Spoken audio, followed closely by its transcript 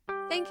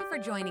Thank you for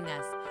joining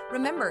us.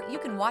 Remember, you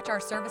can watch our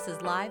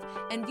services live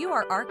and view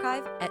our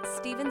archive at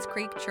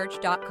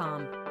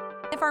StevensCreekChurch.com.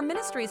 If our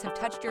ministries have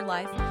touched your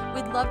life,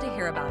 we'd love to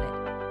hear about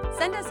it.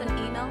 Send us an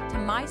email to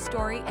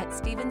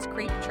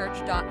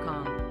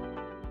mystory@StevensCreekChurch.com.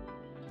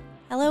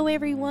 Hello,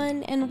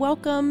 everyone, and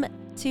welcome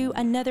to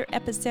another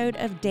episode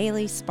of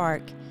Daily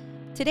Spark.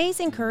 Today's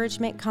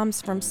encouragement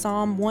comes from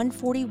Psalm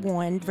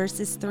 141,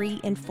 verses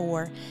 3 and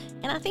 4,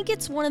 and I think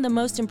it's one of the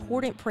most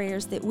important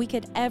prayers that we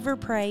could ever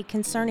pray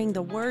concerning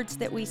the words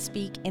that we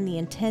speak and the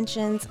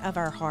intentions of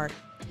our heart.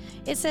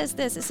 It says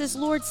this, it says,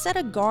 Lord, set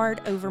a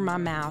guard over my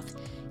mouth.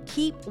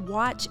 Keep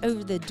watch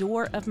over the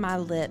door of my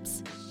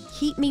lips.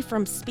 Keep me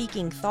from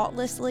speaking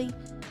thoughtlessly,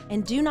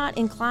 and do not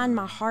incline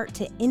my heart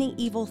to any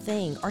evil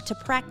thing or to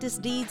practice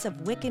deeds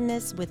of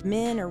wickedness with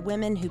men or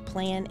women who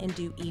plan and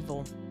do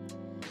evil.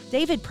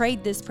 David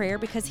prayed this prayer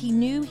because he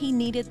knew he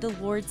needed the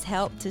Lord's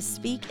help to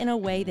speak in a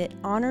way that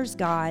honors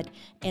God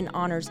and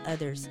honors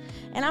others.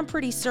 And I'm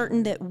pretty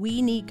certain that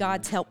we need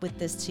God's help with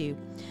this too.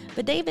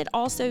 But David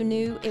also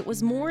knew it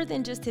was more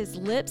than just his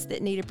lips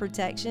that needed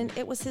protection,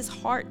 it was his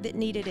heart that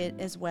needed it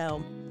as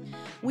well.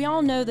 We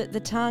all know that the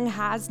tongue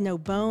has no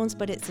bones,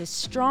 but it's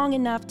strong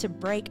enough to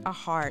break a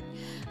heart.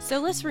 So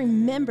let's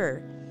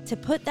remember to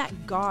put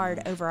that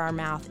guard over our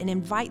mouth and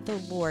invite the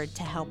Lord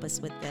to help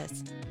us with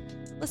this.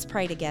 Let's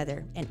pray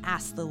together and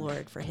ask the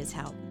Lord for his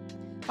help.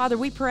 Father,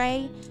 we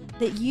pray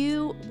that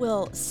you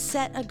will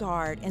set a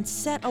guard and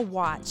set a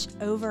watch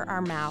over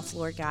our mouth,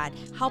 Lord God.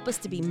 Help us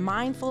to be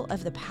mindful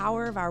of the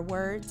power of our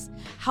words.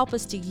 Help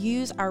us to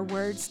use our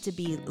words to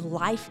be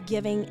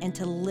life-giving and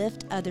to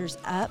lift others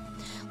up.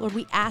 Lord,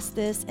 we ask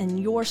this in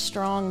your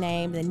strong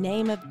name, the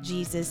name of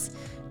Jesus.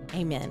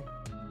 Amen.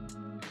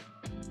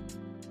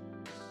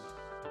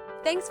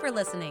 Thanks for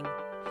listening.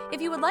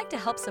 If you would like to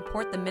help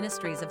support the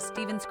ministries of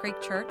Stevens Creek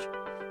Church,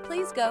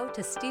 please go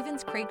to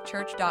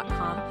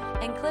StevensCreekChurch.com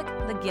and click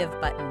the Give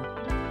button.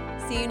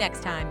 See you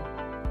next time.